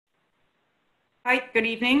Hi, good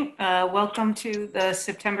evening. Welcome to the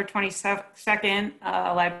September 22nd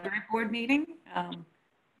Library Board meeting. Just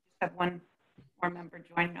have one more member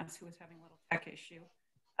joining us who is having a little tech issue.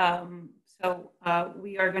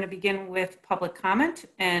 We are going to begin with public comment,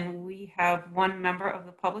 and we have one member of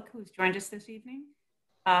the public who's joined us this evening.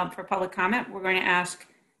 For public comment, we're going to ask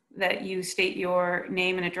that you state your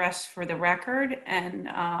name and address for the record, and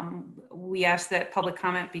we ask that public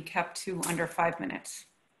comment be kept to under 5 minutes.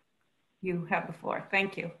 You have the floor.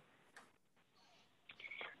 Thank you.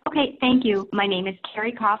 Okay, thank you. My name is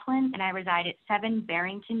Carrie Coughlin, and I reside at 7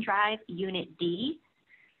 Barrington Drive, Unit D.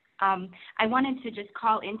 I wanted to just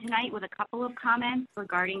call in tonight with a couple of comments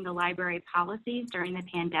regarding the library policies during the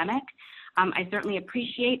pandemic. I certainly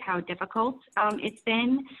appreciate how difficult it's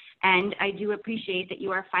been, and I do appreciate that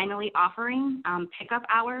you are finally offering pickup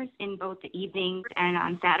hours in both the evenings and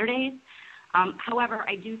on Saturdays. However,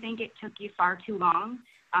 I do think it took you far too long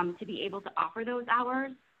to be able to offer those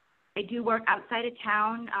hours. I do work outside of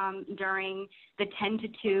town during the 10 to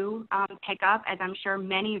 2 pickup, as I'm sure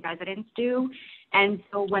many residents do. And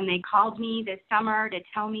so when they called me this summer to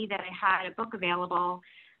tell me that I had a book available,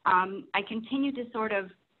 I continued to sort of,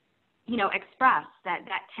 express that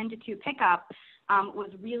 10 to 2 pickup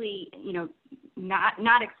was really,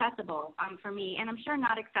 not accessible for me, and I'm sure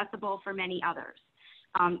not accessible for many others.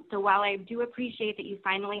 So while I do appreciate that you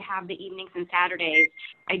finally have the evenings and Saturdays,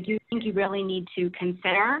 I do think you really need to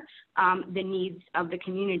consider the needs of the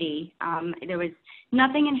community. There was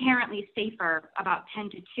nothing inherently safer about 10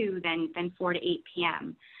 to 2 than 4 to 8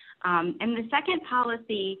 p.m. And the second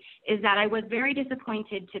policy is that I was very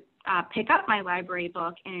disappointed to pick up my library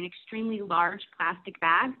book in an extremely large plastic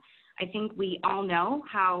bag. I think we all know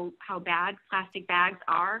how bad plastic bags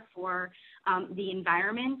are for the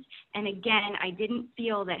environment. And again, I didn't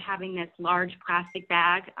feel that having this large plastic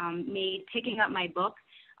bag made picking up my book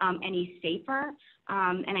any safer.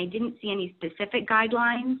 And I didn't see any specific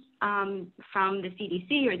guidelines from the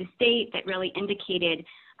CDC or the state that really indicated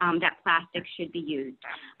that plastic should be used.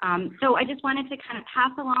 So I just wanted to kind of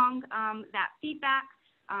pass along that feedback.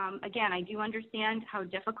 Again, I do understand how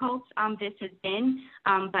difficult this has been,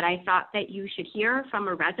 but I thought that you should hear from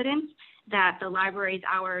a resident that the library's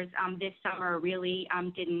hours this summer really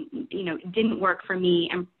didn't work for me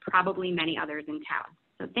and probably many others in town.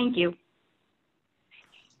 So thank you.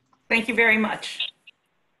 Thank you very much.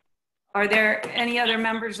 Are there any other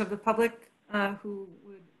members of the public who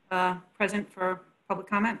would present for public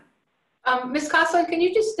comment? Ms. Coughlin,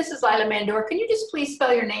 this is Lila Mandor, can you just please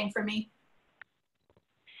spell your name for me?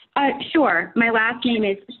 Sure. My last name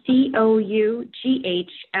is Coughlin,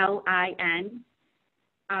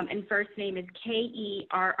 and first name is Kerry.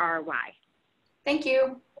 Thank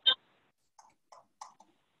you.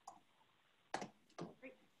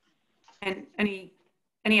 And any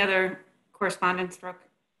other correspondence, Brooke?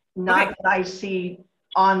 Not that I see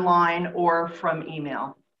online or from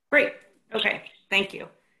email. Great. Okay. Thank you.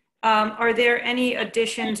 Are there any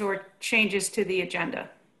additions or changes to the agenda?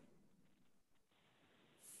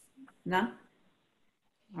 No?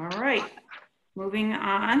 All right. Moving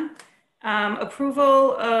on.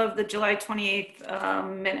 Approval of the July 28th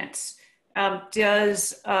minutes.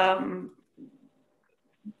 Does everyone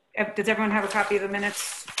have a copy of the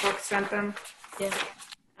minutes? Brooke sent them? Yeah.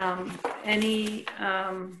 Any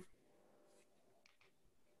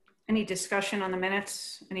discussion on the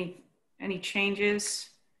minutes? Any changes?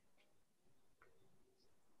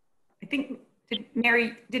 I think,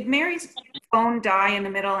 did Mary's phone die in the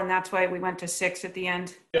middle and that's why we went to 6 at the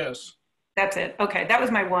end? Yes. That's it. Okay, that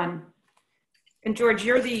was my one. And George,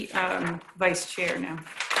 you're the vice chair now.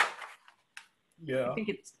 Yeah. I think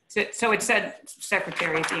so it said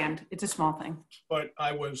secretary at the end. It's a small thing. But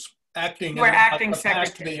I was acting you were acting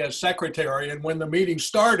secretary. as secretary, and when the meeting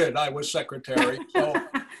started, I was secretary. So,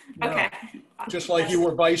 okay. Just like you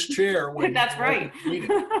were vice chair when that's right.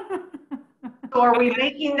 So are we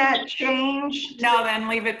making that change? No, then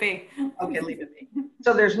leave it be. Okay, leave it be.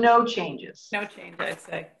 So there's no changes? No change, I'd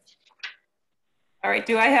say. All right,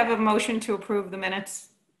 do I have a motion to approve the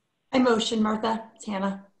minutes? I motion, Martha. It's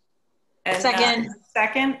Hannah. And, second.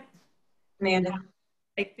 Second? Amanda.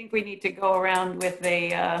 I think we need to go around with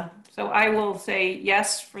a, so I will say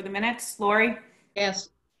yes for the minutes. Lori? Yes.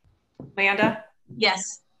 Amanda?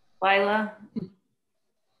 Yes. Lila?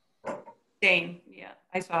 Jane? Yeah,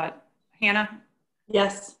 I saw it. Hannah?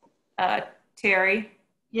 Yes. Terry?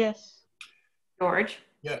 Yes. George?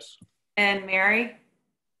 Yes. And Mary?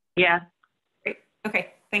 Yeah. Great.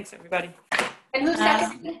 Okay, thanks everybody. And who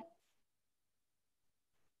seconded?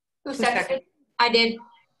 Who seconded? I did.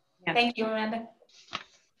 Yeah. Thank you, Amanda.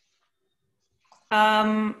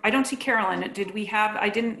 I don't see Carolyn. I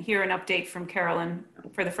didn't hear an update from Carolyn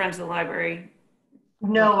for the Friends of the Library.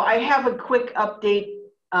 No, I have a quick update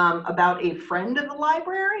about a friend of the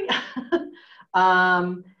library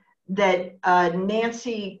that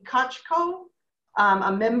Nancy Kochko,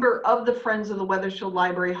 a member of the Friends of the Wethersfield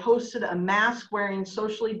Library, hosted a mask-wearing,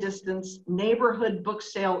 socially distanced neighborhood book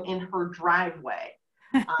sale in her driveway.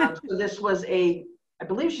 So this was I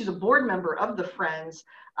believe she's a board member of the Friends,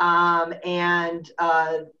 and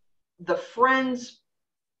the Friends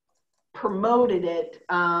promoted it,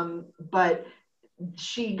 but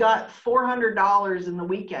she got $400 in the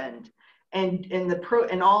weekend,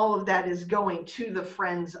 and all of that is going to the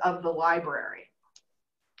Friends of the Library.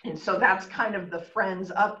 And so that's kind of the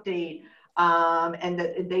Friends update, and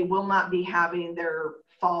that they will not be having their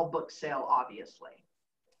fall book sale, obviously.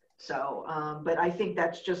 So, but I think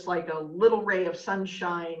that's just like a little ray of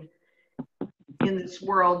sunshine in this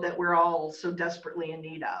world that we're all so desperately in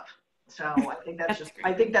need of. So I think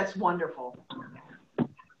I think that's wonderful.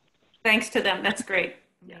 Thanks to them. That's great.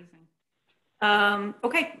 Amazing.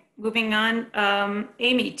 Okay, moving on.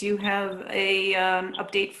 Amy, do you have a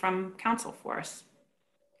update from council for us?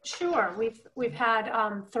 Sure. We've had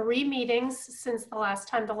 3 meetings since the last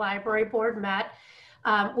time the library board met.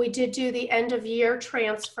 We did do the end of year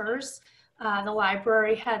transfers. The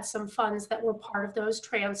library had some funds that were part of those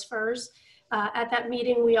transfers. At that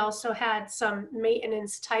meeting, we also had some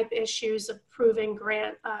maintenance type issues, approving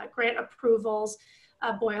grant approvals,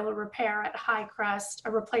 a boiler repair at Highcrest,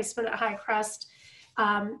 a replacement at Highcrest.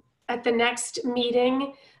 At the next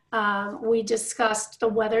meeting, we discussed the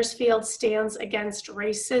Wethersfield Stands Against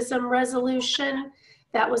Racism resolution.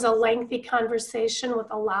 That was a lengthy conversation with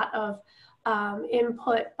a lot of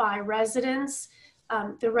input by residents.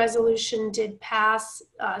 The resolution did pass.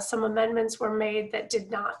 Some amendments were made that did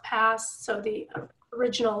not pass, so the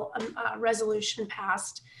original resolution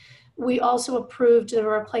passed. We also approved the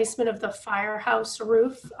replacement of the firehouse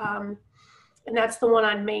roof, and that's the one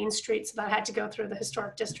on Main Street, so that had to go through the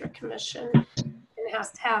Historic District Commission. And it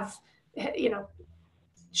has to have, you know,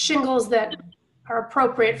 shingles that are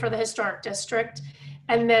appropriate for the Historic District.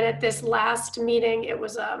 And then at this last meeting, it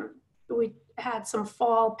was we had some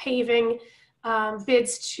fall paving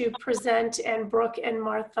bids to present, and Brooke and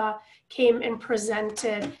Martha came and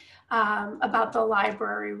presented about the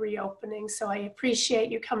library reopening. So I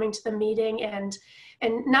appreciate you coming to the meeting and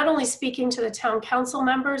not only speaking to the town council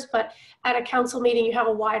members, but at a council meeting, you have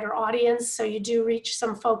a wider audience. So you do reach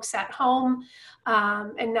some folks at home.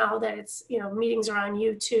 And now that it's, you know, meetings are on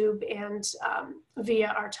YouTube and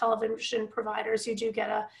via our television providers, you do get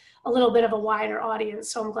a little bit of a wider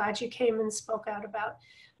audience. So I'm glad you came and spoke out about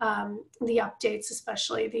the updates,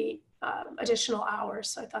 especially the additional hours.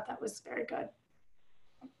 So I thought that was very good.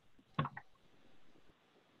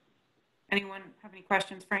 Anyone have any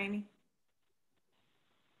questions for Amy?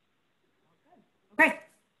 Okay,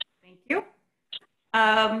 thank you.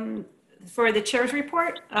 For the chair's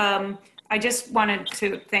report, I just wanted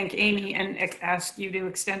to thank Amy and ask you to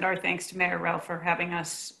extend our thanks to Mayor Rell for having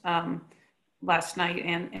us last night,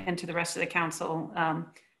 and to the rest of the council. And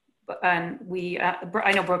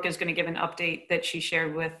I know Brooke is going to give an update that she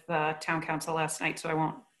shared with town council last night, so I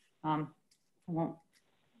won't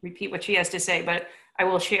repeat what she has to say, but I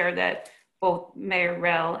will share that both Mayor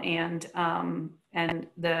Rell and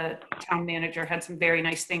the town manager had some very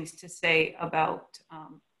nice things to say about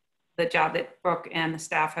the job that Brooke and the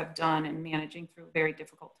staff have done in managing through a very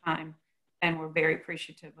difficult time, and we're very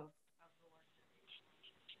appreciative of the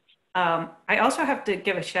work. I also have to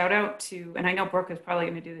give a shout out to, and I know Brooke is probably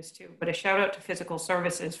going to do this too, but a shout out to Physical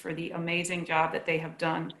Services for the amazing job that they have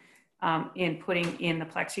done in putting in the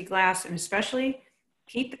plexiglass, and especially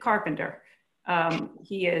Pete the carpenter.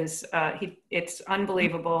 It's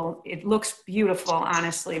unbelievable. It looks beautiful,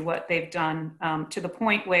 honestly, what they've done, to the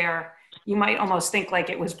point where you might almost think like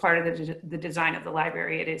it was part of the design of the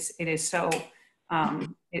library. It is so,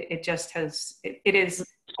 it is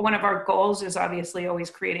one of our goals is obviously always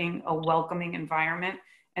creating a welcoming environment,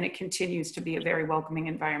 and it continues to be a very welcoming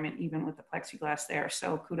environment, even with the plexiglass there.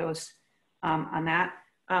 So kudos on that.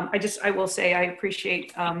 I will say I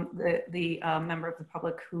appreciate the member of the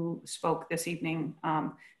public who spoke this evening.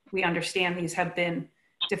 We understand these have been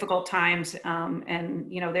difficult times,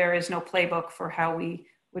 and you know, there is no playbook for how we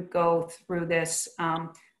would go through this.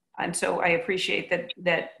 And so I appreciate that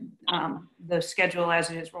the schedule as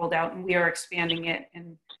it is rolled out, and we are expanding it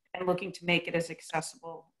and looking to make it as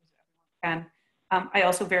accessible as everyone can. I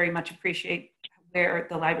also very much appreciate where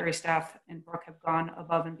the library staff and Brooke have gone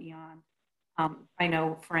above and beyond. I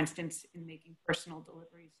know, for instance, in making personal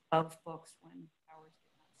deliveries of books when hours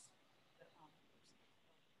did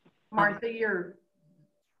not. Martha,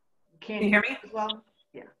 Can you hear me? as well?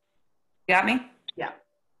 Yeah. Got me? Yeah.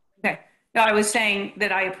 Okay. No, I was saying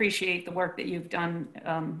that I appreciate the work that you've done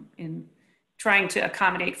in trying to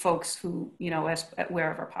accommodate folks who, as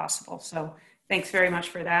wherever possible. So thanks very much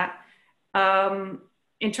for that.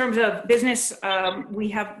 In terms of business, did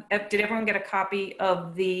everyone get a copy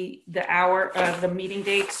of the meeting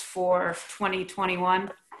dates for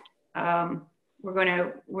 2021? We're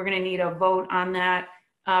gonna need a vote on that.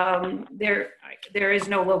 There is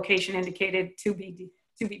no location indicated to be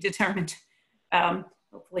determined.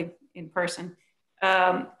 Hopefully in person.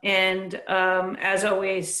 As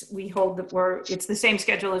always, we hold it's the same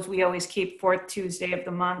schedule as we always keep, fourth Tuesday of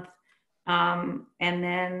the month. And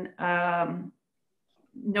then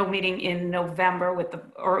no meeting in November with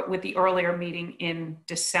the earlier meeting in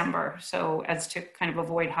December. So as to kind of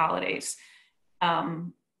avoid holidays.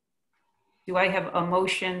 Do I have a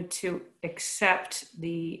motion to accept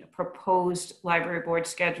the proposed library board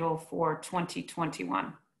schedule for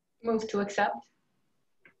 2021? Move to accept.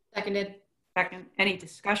 Seconded. Second, any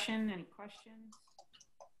discussion, any questions?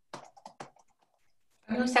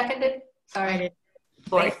 Who seconded? Sorry.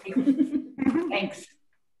 Lori. Thanks.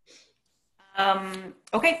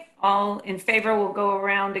 Okay, all in favor, we'll go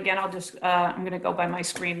around again. I'm going to go by my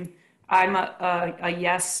screen. I'm a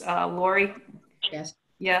yes. Lori? Yes.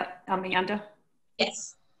 Yeah. Amanda?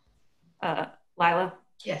 Yes. Lila?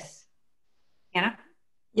 Yes. Anna?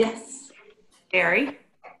 Yes. Gary?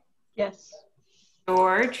 Yes.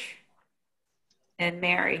 George? And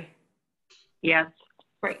Mary? Yes.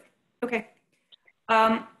 Great. Okay.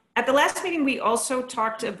 At the last meeting, we also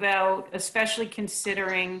talked about, especially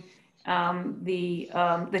considering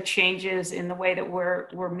the changes in the way that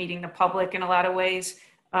we're meeting the public in a lot of ways,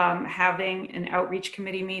 having an outreach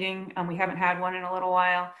committee meeting. We haven't had one in a little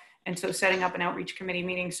while. And so setting up an outreach committee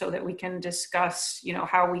meeting so that we can discuss,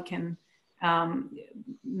 how we can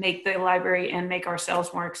make the library and make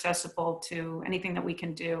ourselves more accessible to anything that we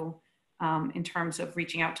can do in terms of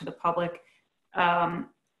reaching out to the public.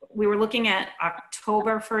 We were looking at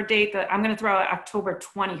October for a date that I'm going to throw out October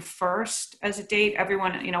 21st as a date.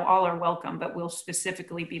 Everyone, all are welcome, but we'll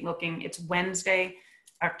specifically be looking, it's Wednesday,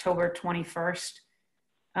 October 21st.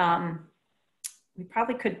 We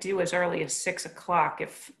probably could do as early as 6 o'clock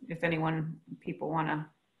if people want to.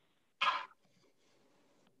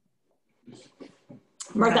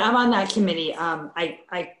 Martha, I'm on that committee.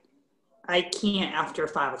 I can't after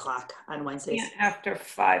 5 o'clock on Wednesdays. Yeah, after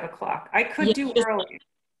 5 o'clock. I could do early.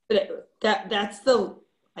 But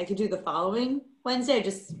I could do the following Wednesday.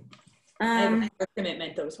 I have a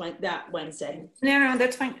commitment that Wednesday. No,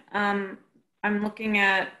 that's fine. I'm looking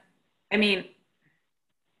at, who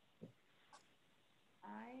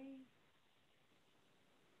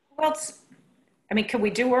else? Could we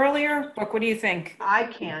do earlier? Brooke, what do you think? I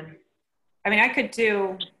can. I could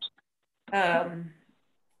do, I'd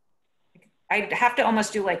have to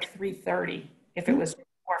almost do like 3:30 if it was 4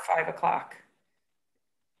 or 5 o'clock.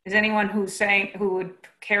 Is anyone who would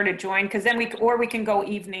care to join? Because then we can go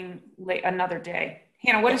evening late another day.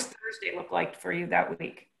 Hannah, what does Thursday look like for you that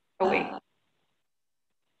week?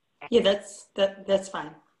 Yeah, that's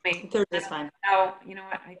fine. Thursday's fine. No, you know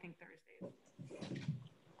what? I think Thursday.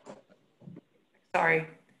 Sorry.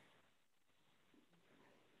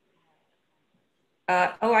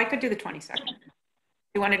 I could do the 22nd.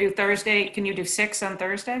 You want to do Thursday? Can you do 6 on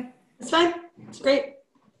Thursday? It's fine. It's great.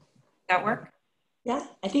 That work? Yeah,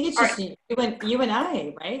 I think it's just you and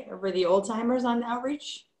I, right? We're the old timers on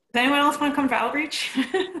outreach. Does anyone else want to come to outreach?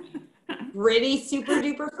 Really super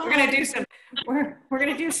duper fun. We're gonna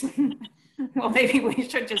do some. Well, maybe we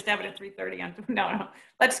should just have it at 3:30 on. No.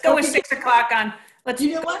 Let's go with 6 o'clock on.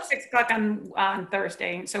 You know what? 6 o'clock on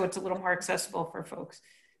Thursday, so it's a little more accessible for folks.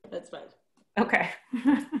 That's fine. Okay.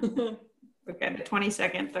 Okay, the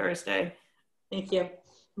 22nd Thursday. Thank you.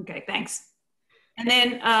 Okay, thanks. And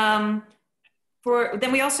then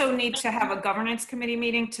then we also need to have a governance committee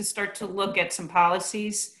meeting to start to look at some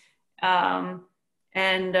policies. We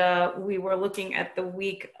were looking at the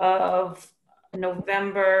week of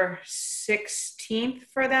November 16th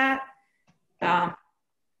for that.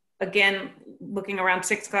 Again, looking around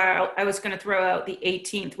 6 o'clock, I was going to throw out the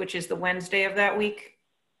 18th, which is the Wednesday of that week.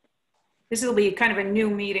 This will be kind of a new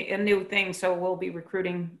meeting, a new thing, so we'll be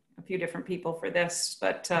recruiting a few different people for this,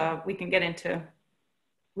 but we can get into,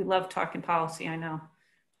 we love talking policy, I know.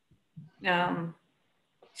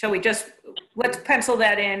 So let's pencil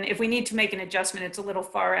that in. If we need to make an adjustment, it's a little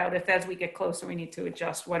far out. If as we get closer, we need to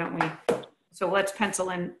adjust, why don't we? So let's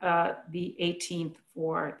pencil in the 18th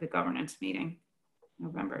for the governance meeting,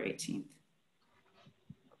 November 18th.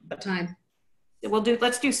 What time?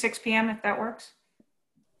 Let's do 6 p.m. if that works.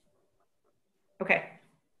 Okay.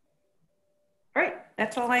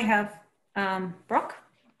 That's all I have. Brooke?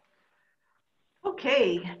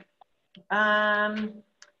 Okay.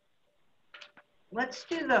 Let's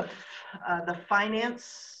do the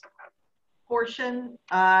finance portion.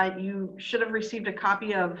 You should have received a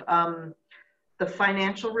copy of the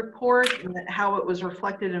financial report and how it was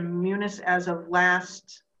reflected in Munis as of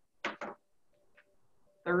last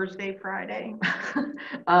Thursday, Friday,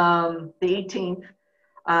 the 18th.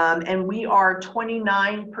 And we are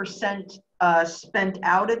 29% spent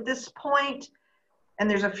out at this point. And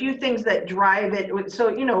there's a few things that drive it. So,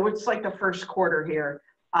 you know, it's like the first quarter here.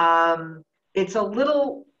 It's a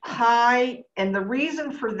little high. And the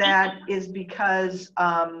reason for that is because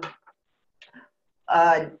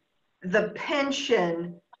the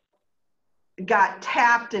pension got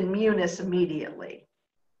tapped in Munis immediately,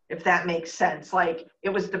 if that makes sense. Like it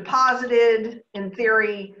was deposited in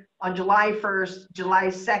theory on July 1st, July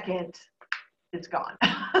 2nd, it's gone.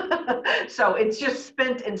 So it's just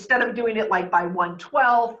spent, instead of doing it like by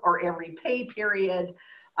 1/12 or every pay period,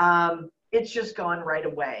 it's just gone right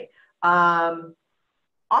away. Often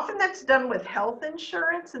that's done with health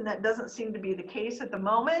insurance, and that doesn't seem to be the case at the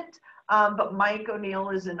moment. But Mike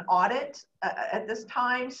O'Neill is in audit at this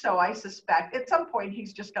time, so I suspect at some point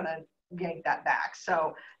he's just going to yank that back.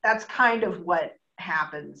 So that's kind of what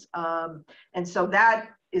happens. And so that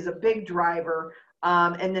is a big driver.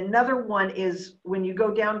 And another one is when you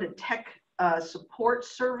go down to tech support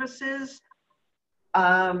services,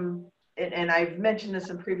 and I've mentioned this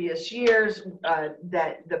in previous years,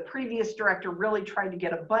 that the previous director really tried to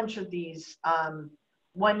get a bunch of these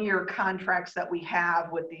one-year contracts that we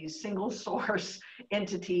have with these single source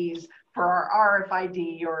entities for our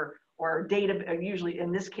RFID or data, usually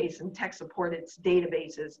in this case in tech support, it's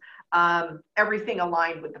databases, everything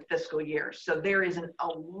aligned with the fiscal year. So there isn't a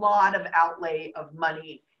lot of outlay of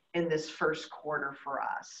money in this first quarter for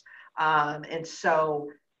us. And so,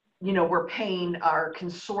 you know, we're paying our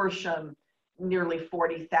consortium nearly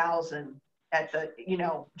 $40,000 at the, you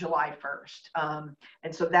know, July 1st.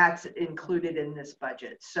 And so that's included in this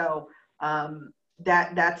budget. So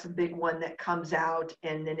that's a big one that comes out.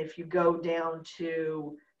 And then if you go down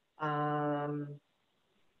to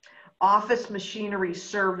office machinery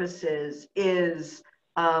services is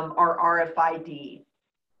our RFID.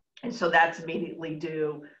 And so that's immediately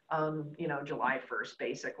due, you know, July 1st,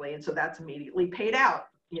 basically. And so that's immediately paid out,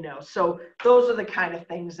 you know. So those are the kind of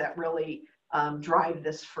things that really drive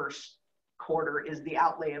this first quarter, is the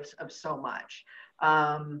outlay of so much.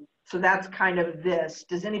 So that's kind of this.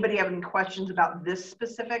 Does anybody have any questions about this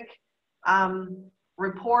specific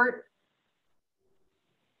report?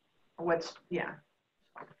 What's, yeah.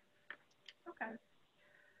 Okay.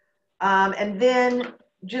 And then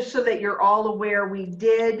just so that you're all aware, we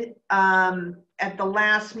did, at the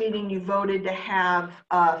last meeting, you voted to have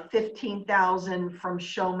 $15,000 from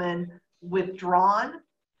Showman withdrawn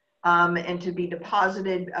and to be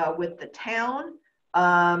deposited with the town.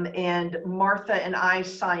 And Martha and I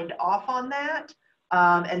signed off on that.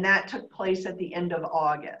 And that took place at the end of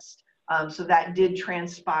August. So that did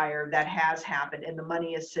transpire, that has happened, and the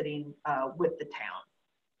money is sitting with the town.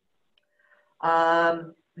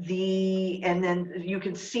 And then you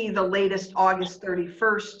can see the latest August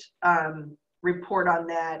 31st report on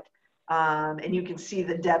that. And you can see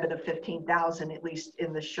the debit of $15,000, at least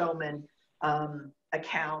in the Showman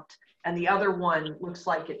account. And the other one looks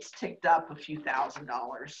like it's ticked up a few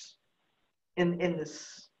 $1,000s in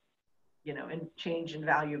this, you know, in change in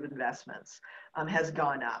value of investments has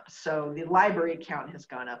gone up. So the library account has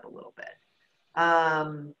gone up a little bit.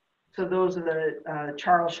 So those are the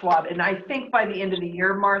Charles Schwab. And I think by the end of the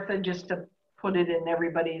year, Martha, just to put it in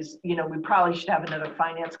everybody's, you know, we probably should have another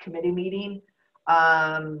finance committee meeting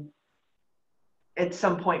at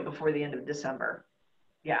some point before the end of December.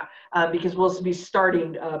 Yeah, because we'll be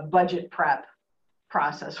starting budget prep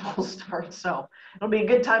process will start. So it'll be a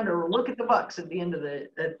good time to look at the books at the end of the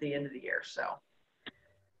year. So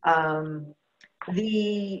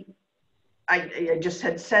I just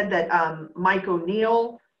had said that Mike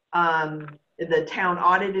O'Neill, the town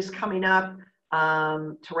audit is coming up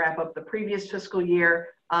to wrap up the previous fiscal year.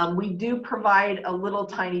 We do provide a little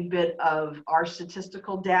tiny bit of our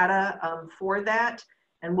statistical data for that,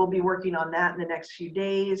 and we'll be working on that in the next few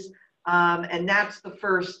days. And that's the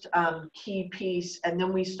first key piece. And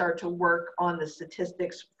then we start to work on the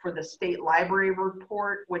statistics for the state library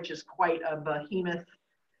report, which is quite a behemoth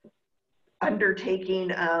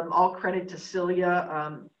undertaking. All credit to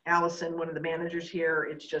Celia, Allison, one of the managers here.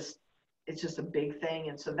 It's just a big thing.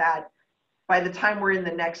 And so that by the time we're in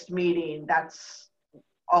the next meeting, that's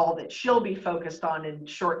all that she'll be focused on. And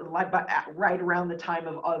right around the time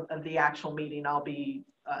of the actual meeting, I'll be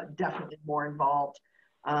definitely more involved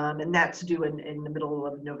And that's due in the middle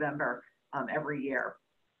of November every year.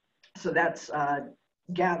 So that's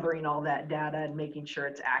gathering all that data and making sure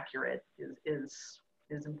it's accurate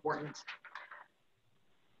is important.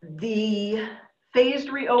 The phased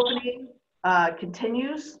reopening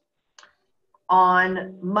continues.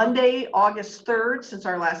 On Monday, August 3rd, since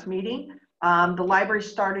our last meeting, the library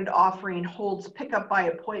started offering holds pickup by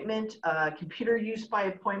appointment, computer use by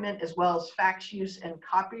appointment, as well as fax use and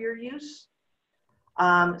copier use.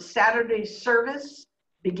 Saturday service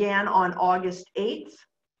began on August 8th.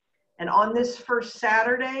 And on this first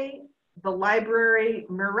Saturday, the library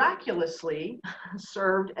miraculously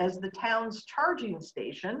served as the town's charging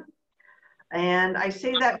station. And I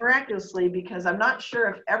say that miraculously because I'm not sure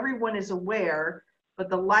if everyone is aware, but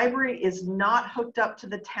the library is not hooked up to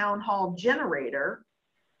the town hall generator.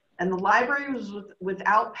 And the library was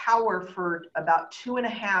without power for about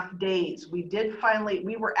 2.5 days. We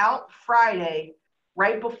were out Friday,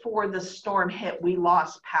 right before the storm hit, we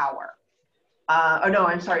lost power. Oh no,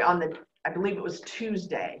 I'm sorry, I believe it was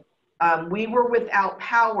Tuesday. We were without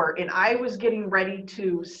power and I was getting ready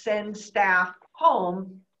to send staff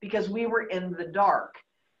home because we were in the dark.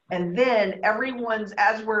 And then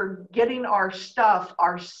as we're getting our stuff,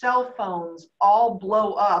 our cell phones all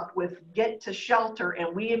blow up with get to shelter,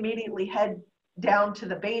 and we immediately head down to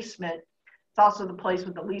the basement. It's also the place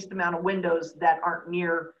with the least amount of windows that aren't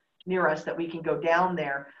near us that we can go down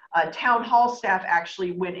there. Town hall staff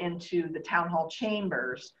actually went into the town hall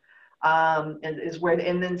chambers, and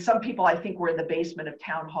then some people I think were in the basement of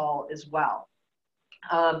town hall as well.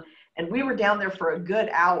 And we were down there for a good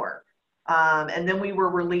hour. And then we were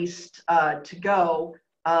released to go.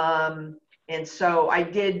 And so I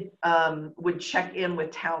would check in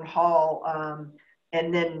with town hall.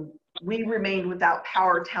 And then we remained without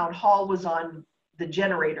power. Town hall was on, the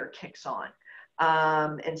generator kicks on.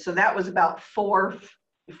 And so that was about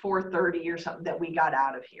 4:30 or something that we got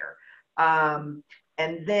out of here.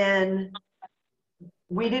 And then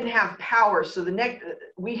we didn't have power. So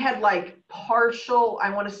we had like partial, I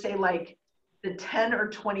want to say like the 10 or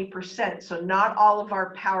 20%. So not all of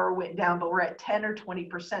our power went down, but we're at 10 or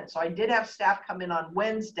 20%. So I did have staff come in on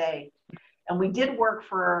Wednesday, and we did work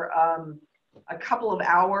for a couple of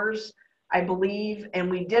hours, I believe.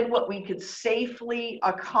 And we did what we could safely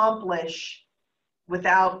accomplish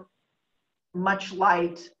without much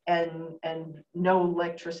light and no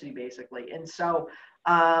electricity basically. And so,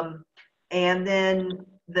 and then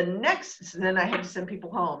then I had to send people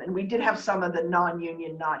home, and we did have some of the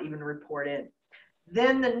non-union not even report in.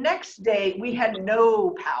 Then the next day we had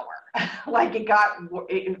no power. Like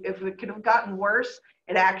if it could have gotten worse,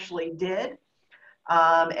 it actually did.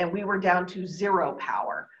 And we were down to 0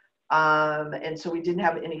 power. And so we didn't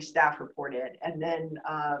have any staff report in. And then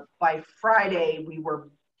by Friday we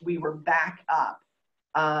were back up.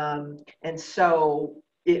 And so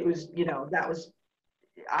it was,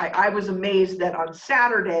 I was amazed that on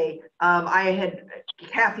Saturday,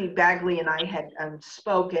 Kathy Bagley and I had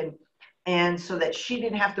spoken, and so that she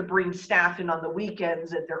didn't have to bring staff in on the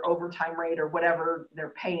weekends at their overtime rate or whatever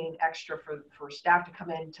they're paying extra for staff to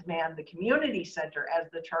come in to man the community center as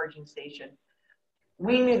the charging station.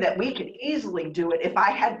 We knew that we could easily do it if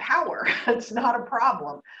I had power. It's not a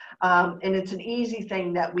problem. And it's an easy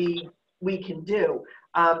thing that we can do.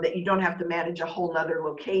 That you don't have to manage a whole nother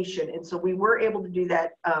location. And so we were able to do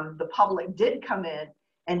that. The public did come in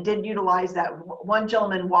and did utilize that. One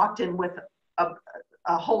gentleman walked in with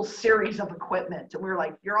a whole series of equipment, and we were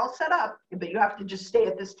like, you're all set up, but you have to just stay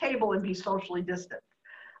at this table and be socially distant.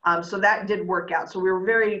 So that did work out. So we were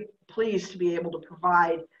very pleased to be able to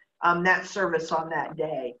provide that service on that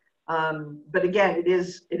day. But again, it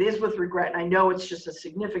is with regret. And I know it's just a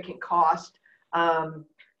significant cost,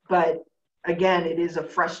 but again, it is a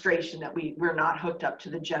frustration that we're not hooked up to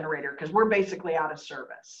the generator, because we're basically out of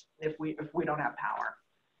service if we don't have power.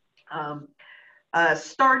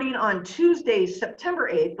 Starting on Tuesday, September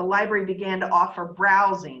 8th, the library began to offer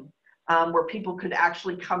browsing, where people could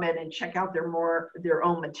actually come in and check out their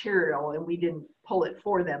own material, and we didn't pull it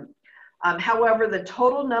for them. However, the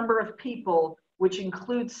total number of people, which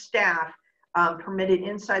includes staff, permitted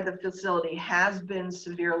inside the facility has been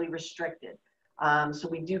severely restricted. So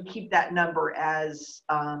we do keep that number as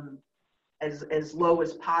low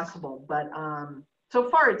as possible, but so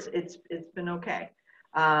far it's been okay.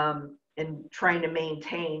 And trying to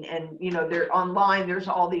maintain, and they're online, there's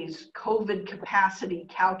all these COVID capacity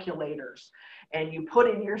calculators, and you put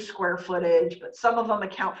in your square footage, but some of them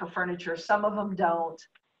account for furniture, some of them don't,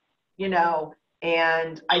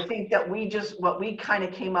 and I think that what we kind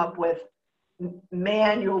of came up with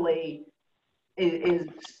manually is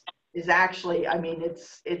actually, I mean,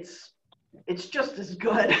 it's it's just as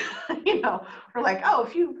good. You know, we're like, oh,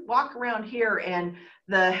 if you walk around here, and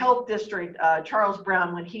the health district, Charles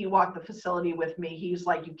Brown, when he walked the facility with me, he's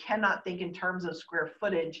like, you cannot think in terms of square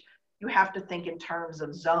footage. You have to think in terms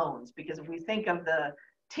of zones, because if we think of the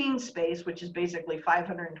teen space, which is basically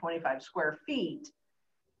 525 square feet,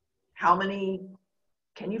 how many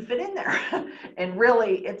can you fit in there? And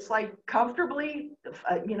really, it's like comfortably,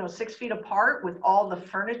 6 feet apart with all the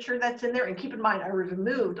furniture that's in there. And keep in mind, I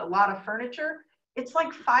removed a lot of furniture. It's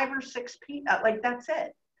like 5 or 6 feet, like that's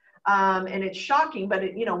it. And it's shocking, but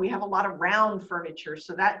we have a lot of round furniture,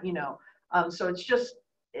 so that, so it's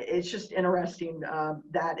just interesting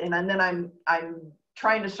that. And then I'm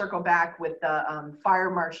trying to circle back with the fire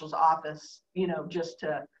marshal's office, just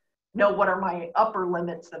to know what are my upper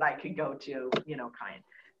limits that I could go to, kind.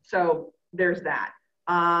 So there's that.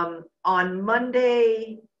 On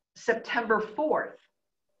Monday, September 4th,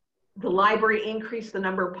 the library increased the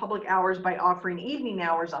number of public hours by offering evening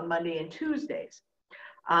hours on Monday and Tuesdays.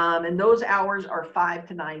 And those hours are 5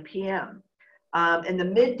 to 9 p.m. And the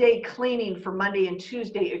midday cleaning for Monday and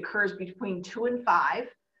Tuesday occurs between 2 and 5.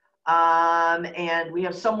 And we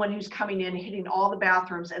have someone who's coming in, hitting all the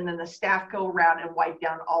bathrooms, and then the staff go around and wipe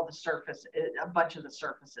down all the surface, a bunch of the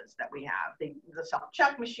surfaces that we have. The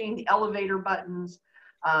self-check machine, the elevator buttons,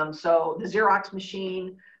 so the Xerox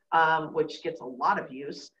machine, which gets a lot of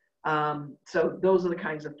use. So those are the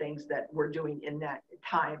kinds of things that we're doing in that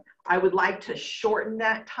time. I would like to shorten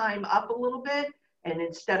that time up a little bit, and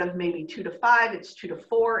instead of maybe 2 to 5, it's 2 to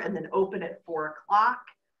 4, and then open at 4 o'clock.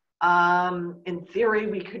 In theory,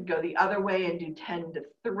 we could go the other way and do 10 to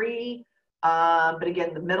 3. But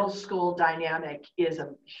again, the middle school dynamic is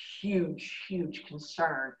a huge, huge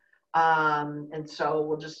concern. And so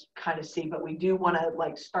we'll just kind of see, but we do want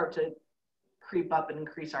to start to creep up and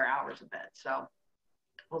increase our hours a bit. So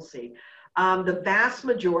we'll see. The vast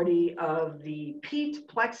majority of the PEAT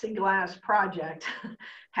plexiglass project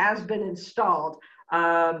has been installed.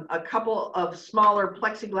 A couple of smaller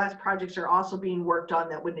plexiglass projects are also being worked on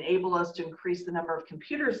that would enable us to increase the number of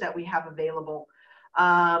computers that we have available.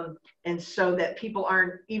 And so that people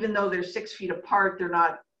aren't, even though they're 6 feet apart, they're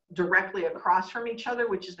not directly across from each other,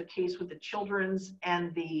 which is the case with the children's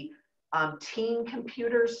and the teen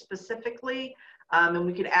computers specifically. And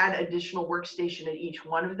we could add additional workstation at each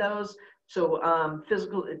one of those. So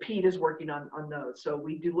Pete is working on those. So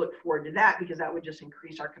we do look forward to that, because that would just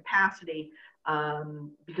increase our capacity,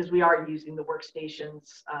 because we are using the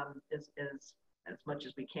workstations as much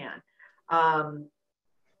as we can.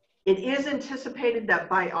 It is anticipated that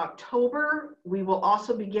by October, we will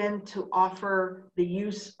also begin to offer the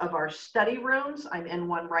use of our study rooms. I'm in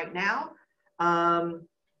one right now.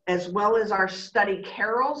 As well as our study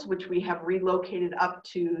carrels, which we have relocated up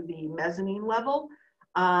to the mezzanine level,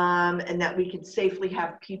 and that we can safely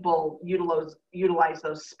have people utilize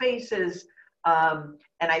those spaces. And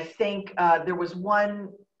I think there was one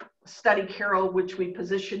study carrel which we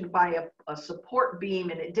positioned by a support beam,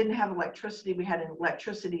 and it didn't have electricity. We had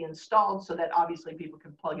electricity installed so that obviously people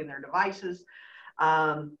can plug in their devices.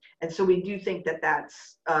 And so we do think that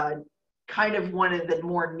that's kind of one of the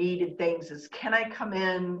more needed things is, can I come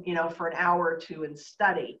in, for an hour or two and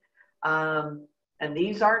study? And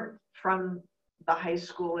these aren't from the high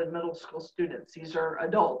school and middle school students. These are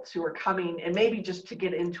adults who are coming, and maybe just to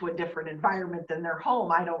get into a different environment than their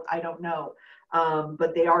home. I don't know.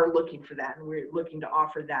 But they are looking for that, and we're looking to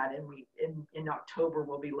offer that. And in October,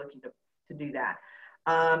 we'll be looking to do that.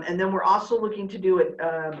 And then we're also looking to do it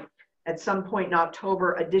at some point in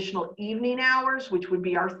October, additional evening hours, which would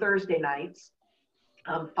be our Thursday nights,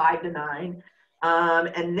 5 to 9.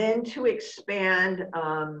 And then to expand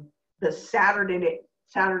the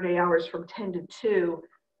Saturday hours from 10 to 2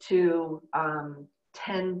 to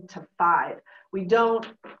 10 to 5. We don't,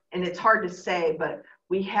 and it's hard to say, but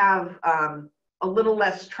we have a little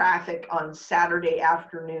less traffic on Saturday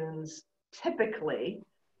afternoons typically,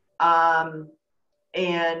 and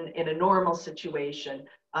in a normal situation.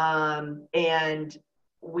 And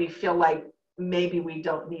we feel like maybe we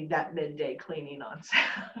don't need that midday cleaning on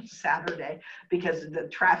Saturday, because the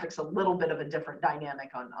traffic's a little bit of a different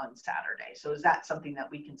dynamic on Saturday. So is that something that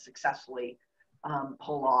we can successfully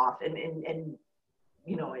pull off and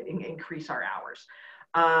increase our hours?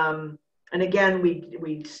 And again,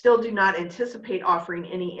 we still do not anticipate offering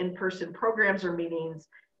any in-person programs or meetings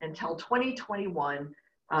until 2021.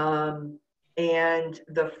 And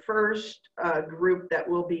the first group that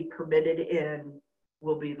will be permitted in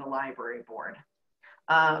will be the library board.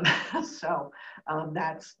 So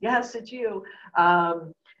that's, yes, it's you.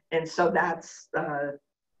 And so that's, that's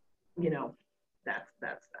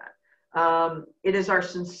that. It is our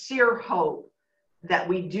sincere hope that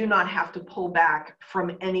we do not have to pull back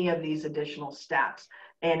from any of these additional steps.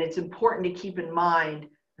 And it's important to keep in mind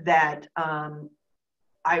that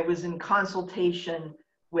I was in consultation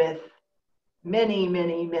with many,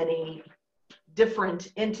 many, many different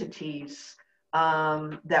entities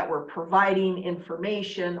that were providing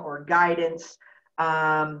information or guidance.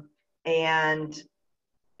 And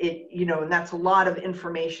it, you know, and that's a lot of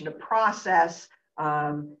information to process.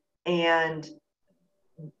 And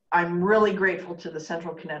I'm really grateful to the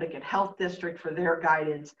Central Connecticut Health District for their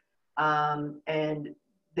guidance. And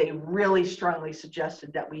they really strongly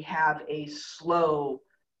suggested that we have a slow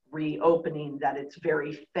reopening, that it's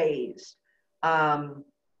very phased.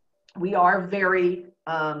 We are very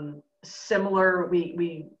similar.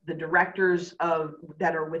 The directors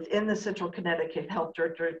that are within the Central Connecticut Health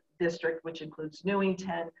District, which includes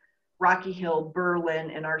Newington, Rocky Hill,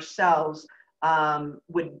 Berlin, and ourselves,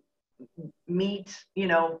 would meet, you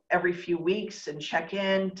know, every few weeks and check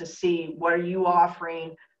in to see what are you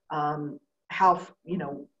offering, how, you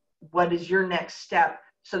know, what is your next step,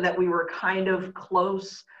 so that we were kind of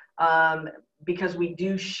close, because we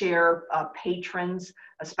do share patrons,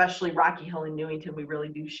 especially Rocky Hill and Newington. We really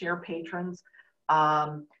do share patrons.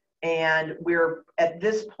 And we're, at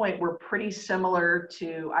this point, we're pretty similar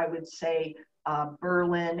to, I would say,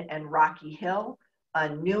 Berlin and Rocky Hill.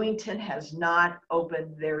 Newington has not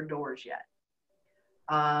opened their doors yet.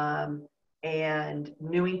 And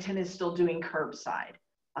Newington is still doing curbside.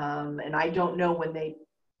 And I don't know when they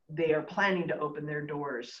are planning to open their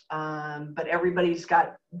doors. But everybody's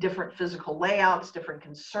got different physical layouts, different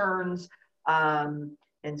concerns.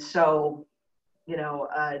 And so, you know,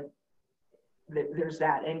 there's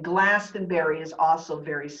that. And Glastonbury is also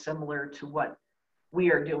very similar to what we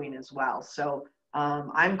are doing as well. So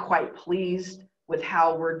I'm quite pleased with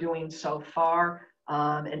how we're doing so far.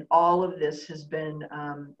 And all of this has been,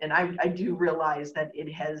 and I do realize that it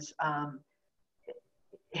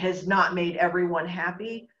has not made everyone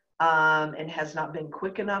happy, and has not been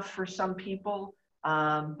quick enough for some people.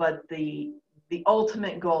 But the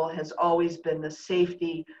ultimate goal has always been the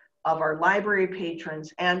safety of our library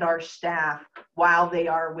patrons and our staff while they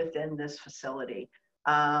are within this facility.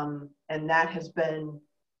 And that has been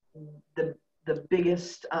the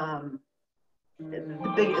biggest, the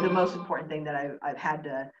most important thing that I've had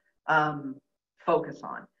to focus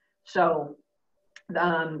on. So,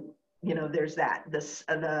 you know, there's that.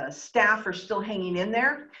 The staff are still hanging in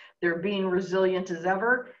there. They're being resilient as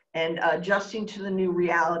ever and adjusting to the new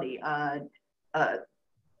reality.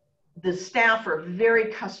 The staff are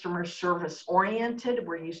very customer service oriented.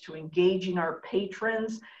 We're used to engaging our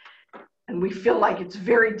patrons, and we feel like it's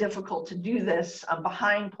very difficult to do this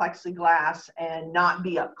behind plexiglass and not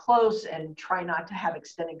be up close and try not to have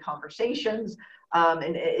extended conversations.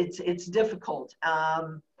 And it's difficult,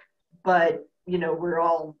 but you know, we're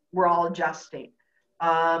all adjusting.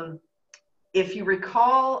 If you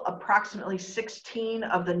recall, approximately 16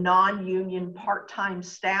 of the non-union part-time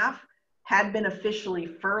staff had been officially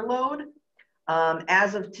furloughed.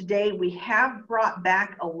 As of today, we have brought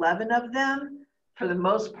back 11 of them. For the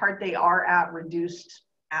most part, they are at reduced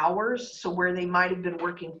hours. So where they might have been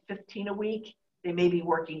working 15 a week, they may be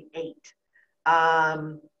working 8.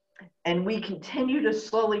 And we continue to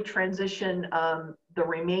slowly transition the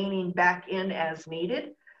remaining back in as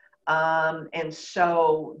needed. And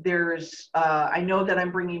so there's, I know that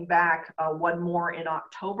I'm bringing back one more in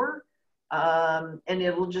October. And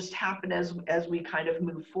it will just happen as we kind of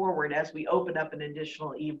move forward, as we open up an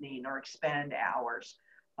additional evening or expand hours.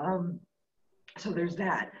 So there's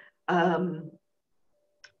that. In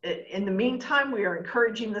the meantime, we are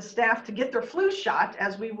encouraging the staff to get their flu shot,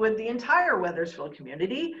 as we would the entire Wethersfield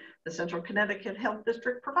community. The Central Connecticut Health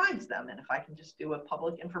District provides them. And if I can just do a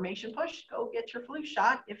public information push, go get your flu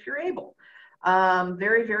shot if you're able.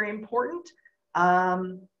 Very, very important.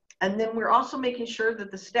 And then we're also making sure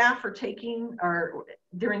that the staff are taking, or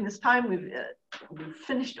during this time, we've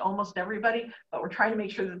finished almost everybody, but we're trying to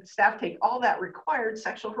make sure that the staff take all that required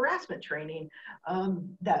sexual harassment training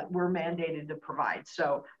that we're mandated to provide.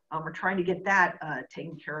 So we're trying to get that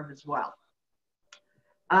taken care of as well.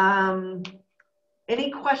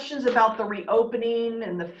 Any questions about the reopening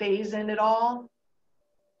and the phase in at all?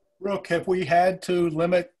 Brooke, have we had to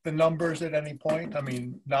limit the numbers at any point? I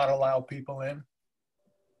mean, not allow people in?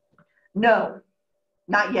 No,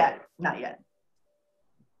 not yet, not yet.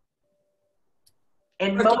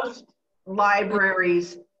 And most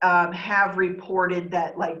libraries have reported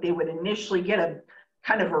that, like, they would initially get a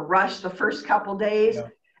kind of a rush the first couple days, yeah,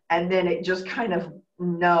 and then it just kind of,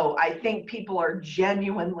 no. I think people are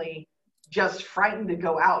genuinely just frightened to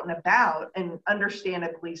go out and about, and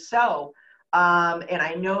understandably so. And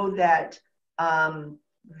I know that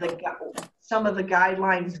Some of the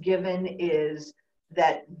guidelines given is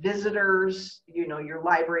that visitors, you know, your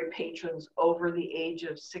library patrons over the age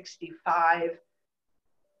of 65,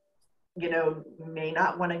 you know, may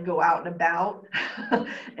not want to go out and about.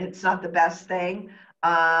 It's not the best thing.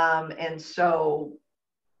 And so,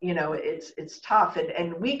 you know, it's tough.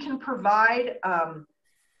 And we can provide,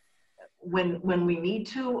 when we need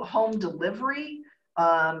to, home delivery.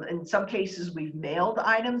 In some cases, we've mailed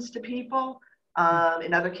items to people.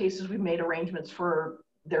 In other cases, we've made arrangements for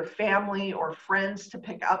their family or friends to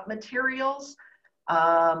pick up materials.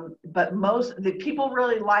 But the people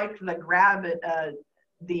really like the grab it,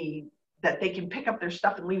 that they can pick up their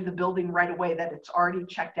stuff and leave the building right away, that it's already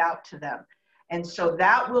checked out to them. And so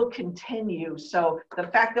that will continue. So the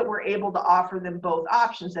fact that we're able to offer them both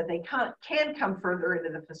options, that they can come further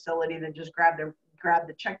into the facility than just grab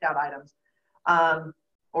the checked out items,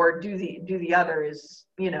 or do the other, is,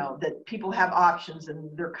 you know, that people have options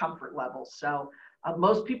and their comfort levels. So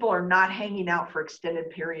most people are not hanging out for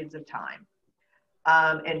extended periods of time.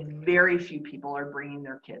 And very few people are bringing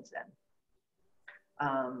their kids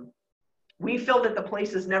in. We feel that the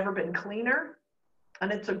place has never been cleaner,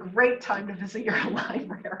 and it's a great time to visit your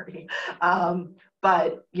library.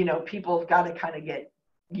 But, you know, people have got to kind of get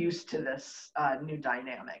used to this new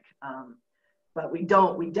dynamic. But we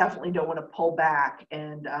definitely don't want to pull back,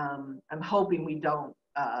 and I'm hoping we don't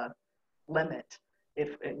limit,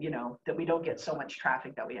 if, you know, that we don't get so much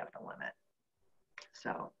traffic that we have to limit.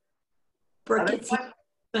 So. Brooke, I was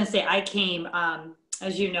going to say, I came,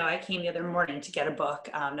 as you know, I came the other morning to get a book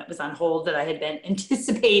that was on hold that I had been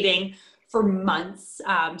anticipating for months.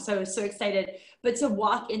 So I was so excited. But to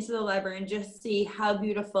walk into the library and just see how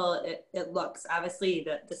beautiful it looks. Obviously,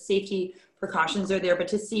 the safety precautions are there, but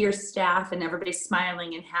to see your staff and everybody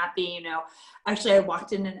smiling and happy, you know. Actually, I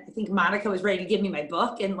walked in and I think Monica was ready to give me my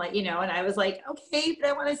book, and like, you know, and I was like, okay, but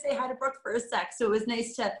I want to say hi to Brooke for a sec. So it was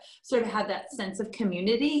nice to sort of have that sense of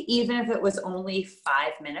community, even if it was only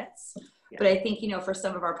 5 minutes. Yeah. But I think, you know, for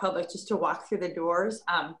some of our public, just to walk through the doors,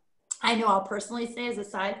 I know I'll personally say as a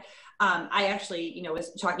side, I actually, you know,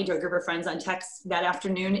 was talking to a group of friends on text that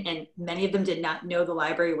afternoon, and many of them did not know the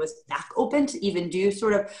library was back open to even do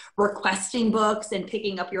sort of requesting books and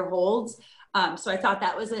picking up your holds. So I thought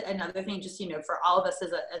that was another thing, just, you know, for all of us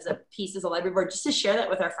as a piece, as a library board, just to share that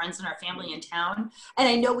with our friends and our family in town. And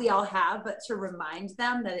I know we all have, but to remind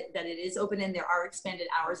them that it is open and there are expanded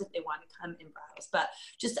hours if they want to come and browse. But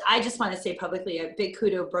I just want to say publicly a big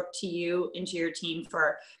kudo, Brooke, to you and to your team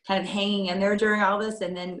for kind of hanging in there during all this,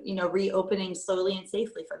 and then, you know, reopening slowly and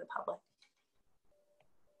safely for the public.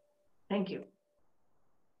 Thank you.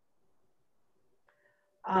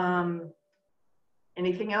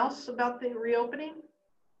 Anything else about the reopening?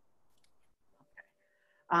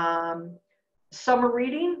 Okay. Summer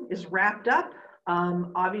reading is wrapped up.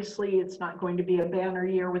 Obviously, it's not going to be a banner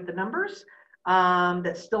year with the numbers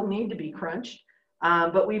that still need to be crunched,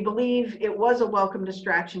 but we believe it was a welcome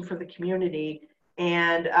distraction for the community.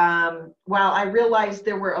 And while I realized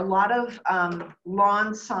there were a lot of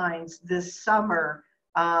lawn signs this summer,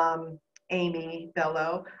 Amy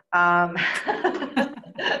Bello,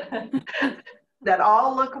 that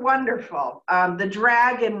all look wonderful. The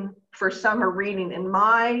dragon for summer reading, in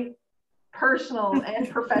my personal and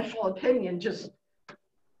professional opinion, just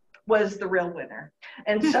was the real winner.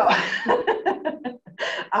 And so,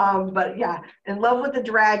 but yeah, in love with the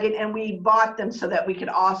dragon, and we bought them so that we could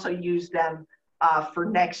also use them for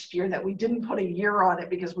next year, that we didn't put a year on it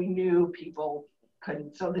because we knew people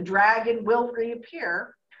couldn't. So the dragon will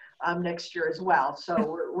reappear next year as well.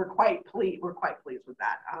 So we're quite pleased. We're quite pleased with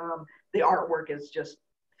that. The artwork is just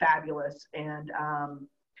fabulous, and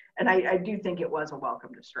I do think it was a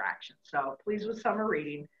welcome distraction. So pleased with summer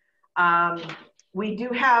reading. We do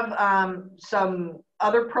have some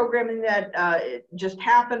other programming that just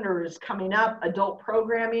happened or is coming up. Adult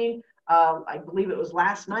programming. I believe it was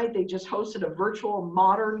last night. They just hosted a virtual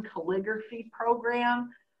modern calligraphy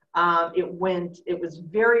program. It was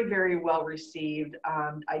very, very well received.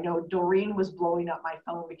 I know Doreen was blowing up my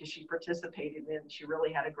phone because she participated in it. She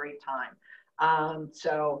really had a great time.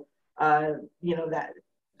 You know,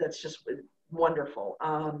 that's just wonderful.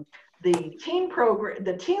 The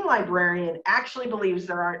teen librarian actually believes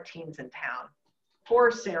there aren't teens in town.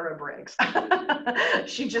 Poor Sarah Briggs.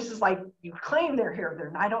 She just is like, you claim they're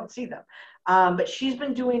here, I don't see them. But she's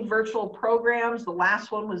been doing virtual programs. The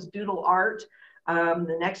last one was Doodle Art.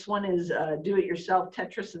 The next one is do-it-yourself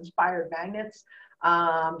Tetris-inspired magnets.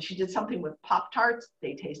 She did something with Pop-Tarts.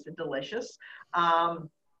 They tasted delicious.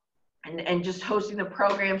 and just hosting the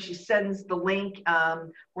program. She sends the link.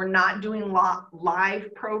 We're not doing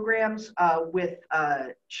live programs with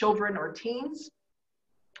children or teens.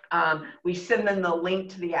 We send them the link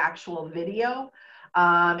to the actual video.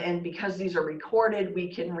 And because these are recorded,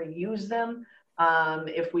 we can reuse them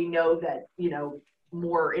if we know that, you know,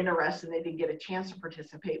 more interested and they didn't get a chance to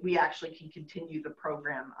participate, we actually can continue the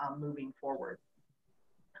program moving forward.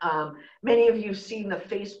 Many of you have seen the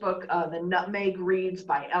Facebook, the Nutmeg Reads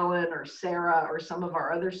by Ellen or Sarah or some of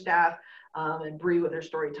our other staff, and Bree with her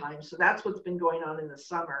story time. So that's what's been going on in the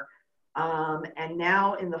summer. And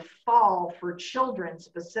now in the fall for children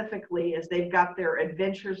specifically, as they've got their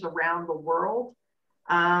adventures around the world,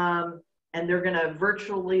 and they're going to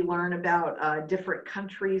virtually learn about different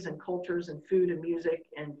countries and cultures and food and music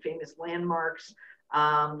and famous landmarks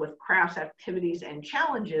with crafts, activities, and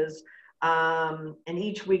challenges. And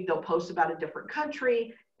each week they'll post about a different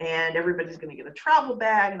country, and everybody's going to get a travel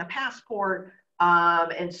bag and a passport.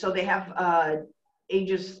 And so they have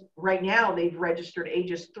ages, right now they've registered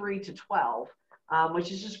ages 3 to 12,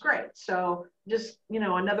 which is just great. So just, you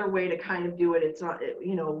know, another way to kind of do it. It's not,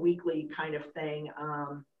 you know, a weekly kind of thing.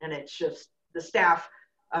 And it's just the staff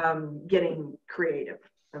getting creative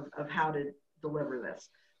of how to deliver this.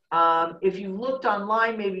 If you looked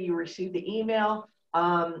online, maybe you received the email.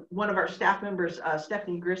 One of our staff members,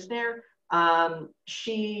 Stephanie Grisner,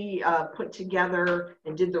 she put together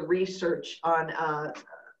and did the research on our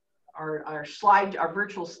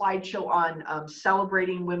virtual slideshow on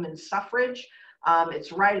celebrating women's suffrage.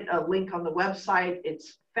 It's right, a link on the website.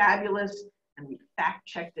 It's fabulous, and we fact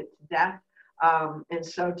checked it to death. And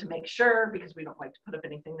so to make sure, because we don't like to put up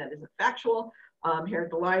anything that isn't factual here at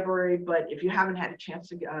the library, but if you haven't had a chance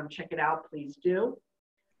to check it out, please do.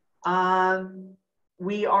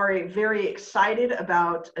 We are very excited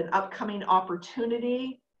about an upcoming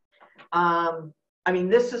opportunity. I mean,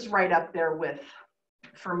 this is right up there with,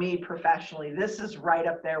 for me professionally, this is right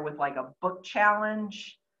up there with like a book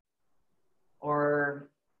challenge or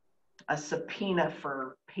a subpoena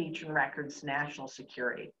for Patron Records national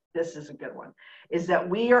security. This is a good one, is that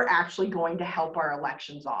we are actually going to help our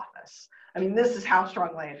elections office. I mean, this is how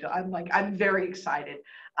strongly I feel. I'm very excited.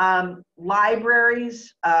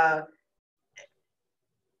 Libraries,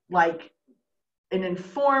 like an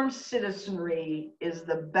informed citizenry is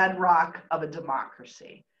the bedrock of a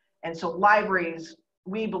democracy. And so libraries,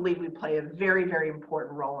 we believe we play a very, very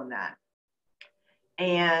important role in that.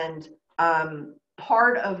 And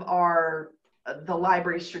part of the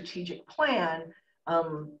library strategic plan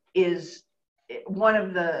is one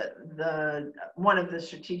of the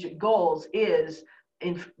strategic goals is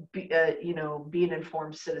you know, be an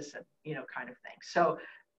informed citizen, you know, kind of thing. So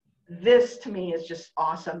this to me is just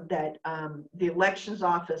awesome that the elections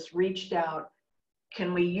office reached out.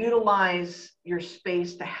 Can we utilize your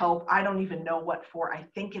space to help? I don't even know what for. I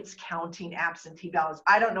think it's counting absentee ballots.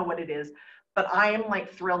 I don't know what it is, but I am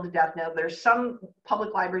like thrilled to death. Now there's some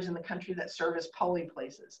public libraries in the country that serve as polling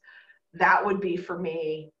places. That would be for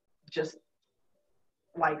me just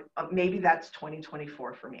like maybe that's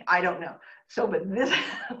 2024 for me. I don't know. So, but this,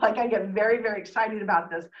 like, I get very, very excited about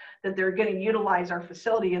this, that they're going to utilize our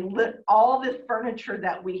facility and all the furniture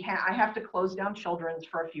that we have. I have to close down Children's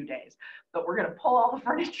for a few days, but we're going to pull all the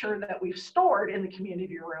furniture that we've stored in the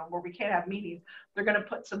community room where we can't have meetings. They're going to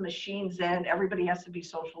put some machines in. Everybody has to be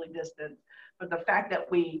socially distant. But the fact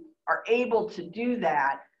that we are able to do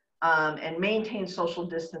that and maintain social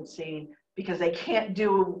distancing, because they can't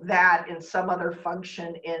do that in some other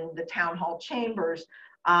function in the town hall chambers.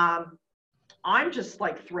 I'm just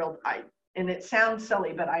like thrilled. And it sounds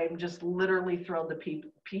silly, but I am just literally thrilled to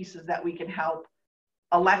pieces that we can help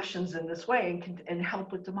elections in this way and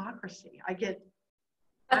help with democracy.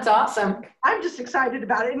 That's awesome. I'm just excited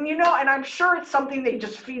about it. And you know, and I'm sure it's something they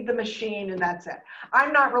just feed the machine and that's it.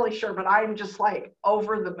 I'm not really sure, but I'm just like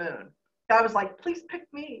over the moon. I was like, please pick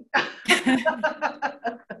me.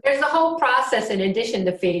 There's a whole process in addition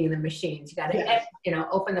to feeding the machines. You got to, yes, you know,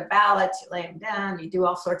 open the ballots, you lay them down, you do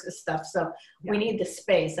all sorts of stuff. So yeah, we need the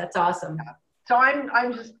space. That's awesome. Yeah. So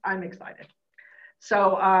I'm excited.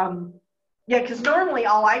 So yeah, because normally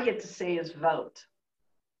all I get to say is vote.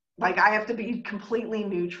 Like I have to be completely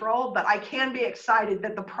neutral, but I can be excited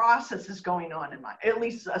that the process is going on at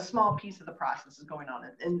least a small piece of the process is going on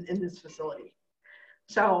in this facility.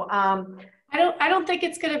 So I don't think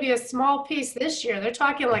it's going to be a small piece this year. They're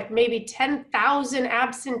talking like maybe 10,000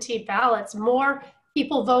 absentee ballots, more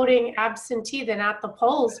people voting absentee than at the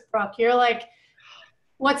polls, Brooke. You're like,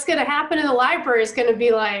 what's going to happen in the library is going to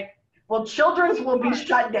be like, well, Children's will be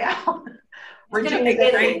shut down. Virginia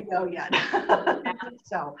didn't go yet.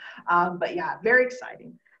 So, but yeah, very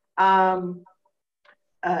exciting.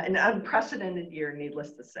 an unprecedented year,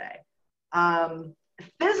 needless to say.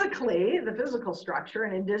 Physically, the physical structure,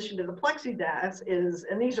 in addition to the plexiglass, is,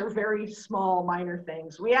 and these are very small, minor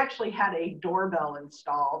things. We actually had a doorbell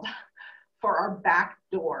installed for our back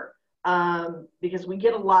door because we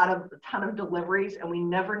get a ton of deliveries, and we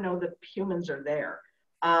never know that humans are there.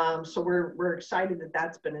 So we're excited that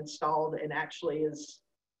that's been installed, and actually is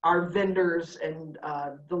our vendors and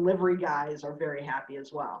delivery guys are very happy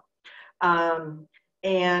as well.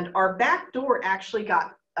 And our back door actually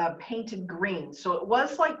got painted green. So it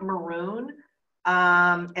was like maroon.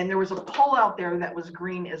 And there was a pole out there that was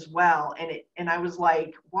green as well. And I was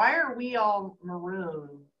like, why are we all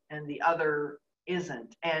maroon and the other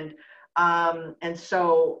isn't? And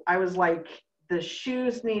so I was like, the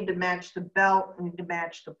shoes need to match the belt, need to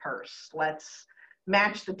match the purse. Let's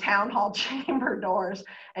match the town hall chamber doors.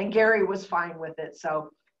 And Gary was fine with it.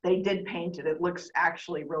 So they did paint it. It looks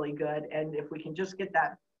actually really good. And if we can just get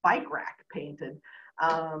that bike rack painted,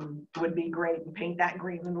 would be great, and paint that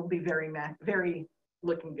green, and it'll be very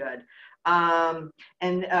looking good. And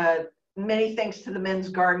many thanks to the Men's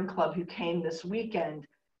Garden Club who came this weekend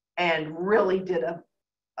and really did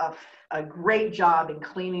a great job in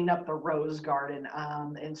cleaning up the rose garden.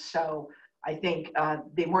 And so I think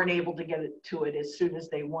they weren't able to get to it as soon as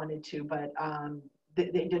they wanted to, but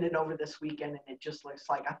they did it over this weekend, and it just looks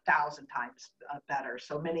like 1,000 times better.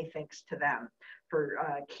 So many thanks to them for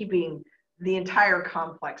keeping the entire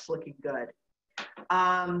complex looking good.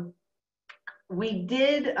 We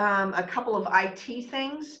did a couple of IT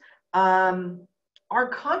things. Our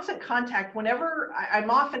constant contact, whenever I'm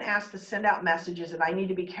often asked to send out messages, and I need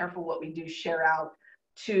to be careful what we do share out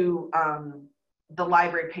to the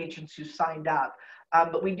library patrons who signed up.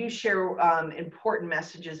 But we do share important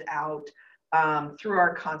messages out through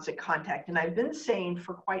our constant contact. And I've been saying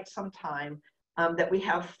for quite some time that we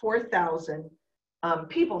have 4,000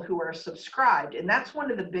 people who are subscribed, and that's one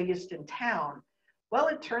of the biggest in town. Well,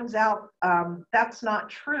 it turns out that's not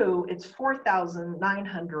true. It's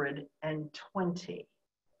 4,920.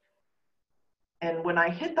 And when I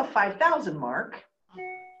hit the 5,000 mark,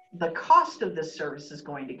 the cost of this service is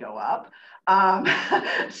going to go up.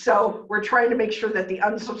 So we're trying to make sure that the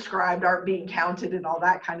unsubscribed aren't being counted and all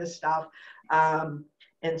that kind of stuff. And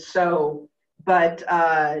so, but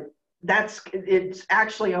it's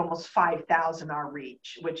actually almost 5,000 our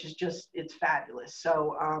reach, which is just, it's fabulous.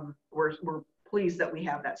 So we're pleased that we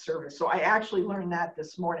have that service. So I actually learned that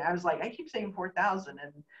this morning. I was like, I keep saying 4,000,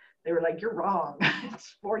 and they were like, you're wrong.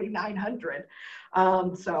 It's 4,900.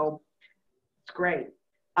 So it's great.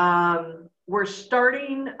 We're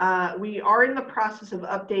starting, we are in the process of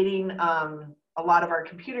updating a lot of our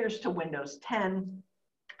computers to Windows 10.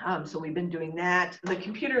 So we've been doing that. The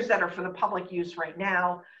computers that are for the public use right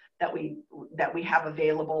now that we have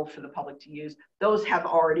available for the public to use, those have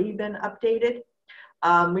already been updated.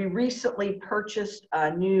 We recently purchased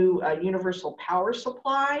a new universal power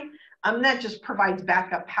supply. That just provides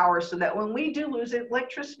backup power so that when we do lose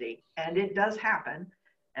electricity, and it does happen,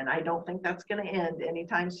 and I don't think that's going to end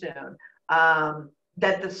anytime soon,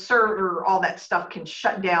 that the server, all that stuff can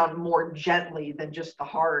shut down more gently than just the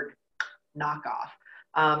hard knockoff.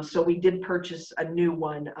 So we did purchase a new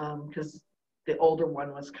one because the older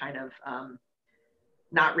one was kind of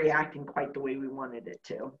not reacting quite the way we wanted it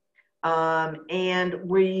to. And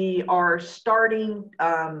we are starting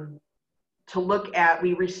to look at,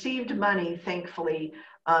 we received money, thankfully,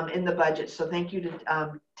 in the budget. So thank you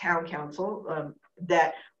to Town Council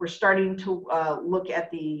that we're starting to look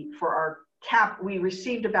at for our we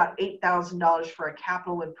received about $8,000 for a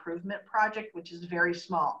capital improvement project, which is very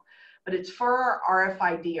small, but it's for our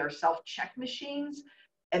RFID, our self-check machines,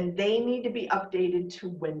 and they need to be updated to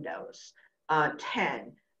Windows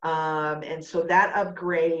 10. And so that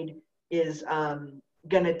upgrade is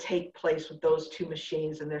going to take place with those two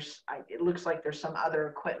machines, and it looks like there's some other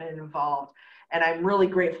equipment involved, and I'm really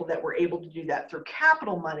grateful that we're able to do that through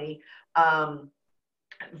capital money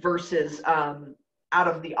versus out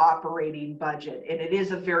of the operating budget. And it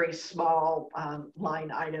is a very small line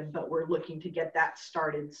item, but we're looking to get that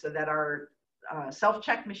started so that our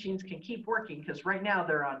self-check machines can keep working, because right now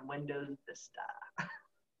they're on Windows Vista.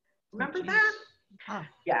 Remember that? Huh.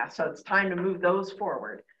 Yeah, so it's time to move those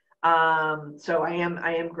forward. So I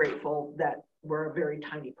am grateful that we're a very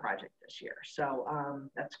tiny project this year. So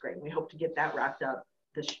that's great. We hope to get that wrapped up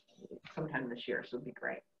sometime this year, so it'll be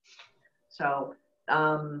great. So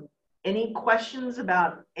any questions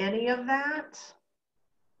about any of that?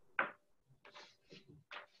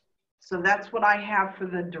 So that's what I have for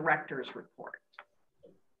the director's report.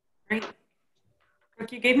 Great.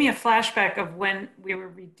 Brooke, you gave me a flashback of when they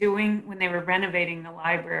were renovating the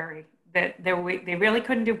library. that they really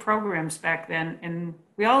couldn't do programs back then, and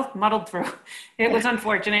we all muddled through. It was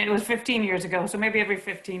unfortunate. It was 15 years ago, so maybe every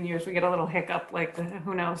 15 years we get a little hiccup, like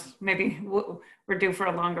who knows, maybe we're due for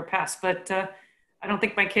a longer pass, but I don't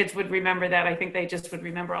think my kids would remember that. I think they just would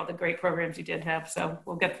remember all the great programs you did have, so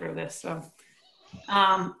we'll get through this. So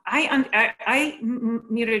I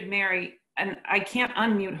muted Mary, and I can't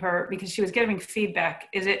unmute her because she was giving feedback.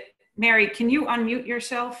 Is it, Mary, can you unmute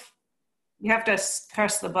yourself? You have to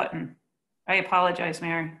press the button. I apologize,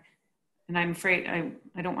 Mary. And I'm afraid I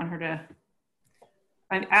don't want her to,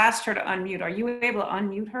 I asked her to unmute. Are you able to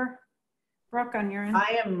unmute her, Brooke, on your end?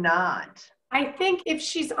 I am not. I think if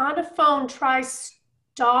she's on a phone, try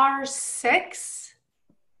 *6.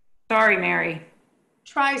 Sorry, Mary.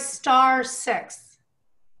 Try *6.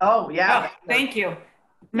 Oh, yeah. Oh, thank you.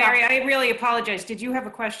 Mary, I really apologize. Did you have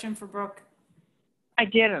a question for Brooke? I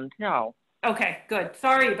didn't, no. Okay, good.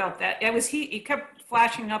 Sorry about that. It was he kept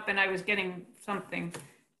flashing up and I was getting something,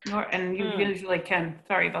 and you usually can.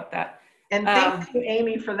 Sorry about that. And thank you,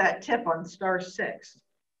 Amy, for that tip on *6.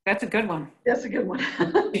 That's a good one. That's a good one.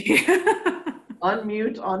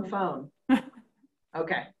 Unmute on phone.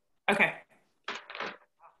 Okay. Okay.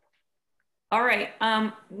 All right.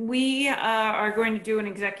 We are going to do an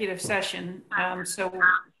executive session. So we're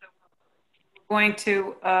going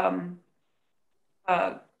to,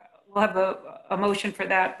 we'll have a motion for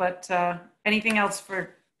that, but anything else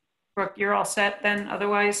for Brooke? You're all set then?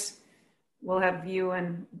 Otherwise, we'll have you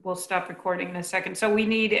and we'll stop recording in a second. So we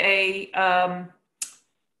need a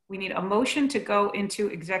motion to go into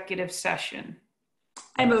executive session.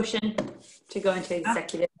 I motion to go into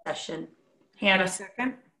executive session. And Hannah. a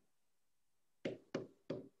second.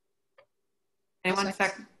 Anyone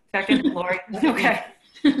second? Lori? Okay.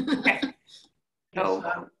 Okay.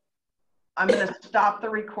 So I'm going to stop the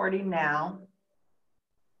recording now.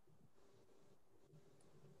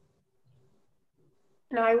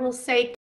 And I will say